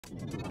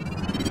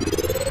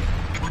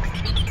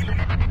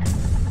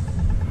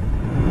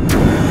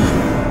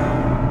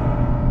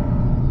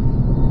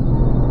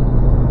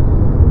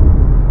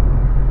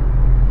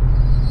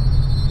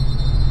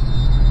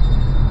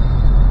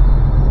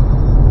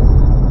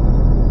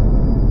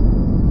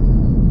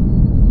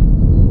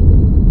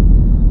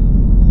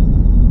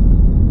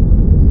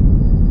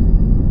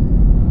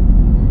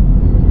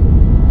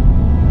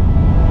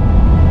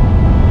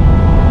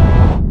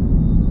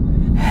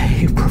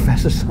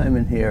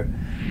Simon here.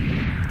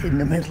 In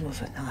the middle of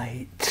the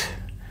night,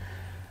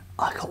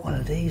 I got one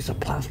of these, a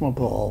plasma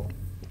ball,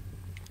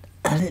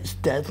 and it's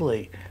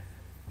deadly.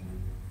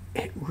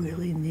 It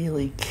really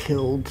nearly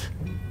killed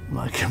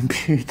my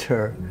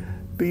computer.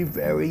 Be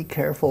very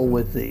careful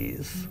with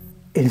these.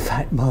 In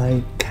fact,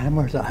 my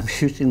camera that I'm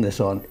shooting this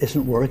on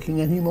isn't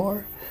working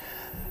anymore.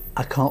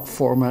 I can't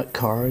format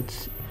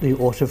cards. The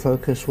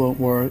autofocus won't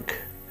work.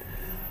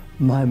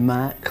 My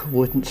Mac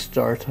wouldn't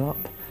start up.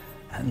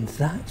 And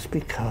that's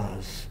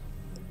because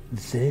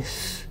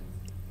this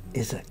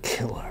is a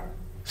killer.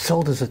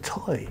 Sold as a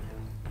toy,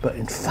 but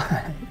in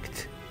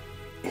fact,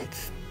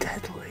 it's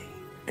deadly.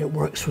 It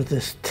works with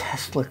this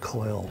Tesla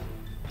coil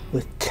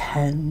with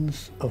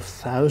tens of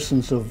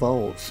thousands of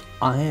volts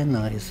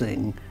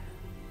ionizing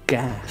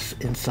gas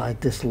inside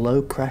this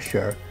low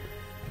pressure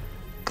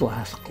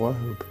glass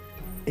globe.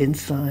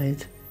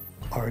 Inside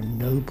are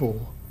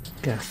noble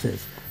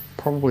gases,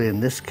 probably in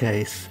this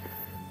case,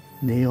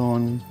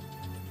 neon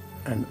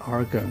and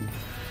argon.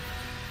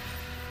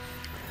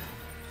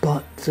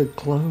 But the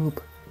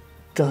globe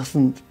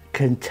doesn't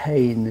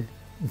contain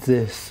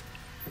this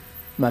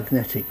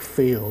magnetic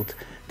field,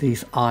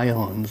 these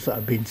ions that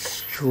have been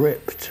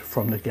stripped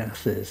from the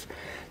gases.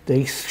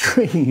 They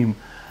stream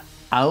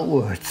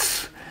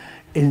outwards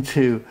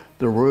into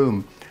the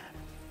room,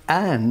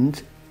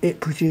 and it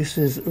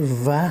produces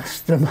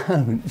vast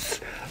amounts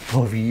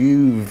of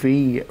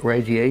UV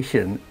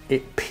radiation.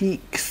 It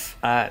peaks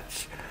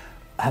at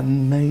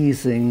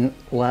amazing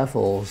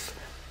levels.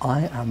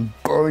 I am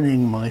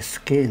burning my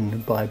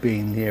skin by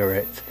being near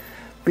it.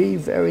 Be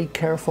very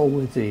careful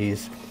with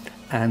these,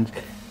 and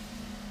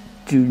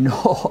do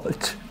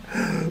not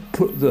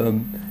put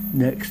them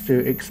next to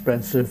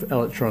expensive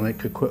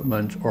electronic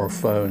equipment or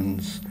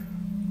phones.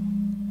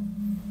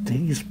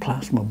 These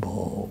plasma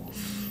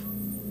balls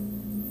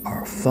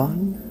are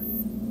fun,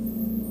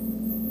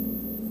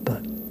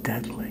 but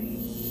deadly.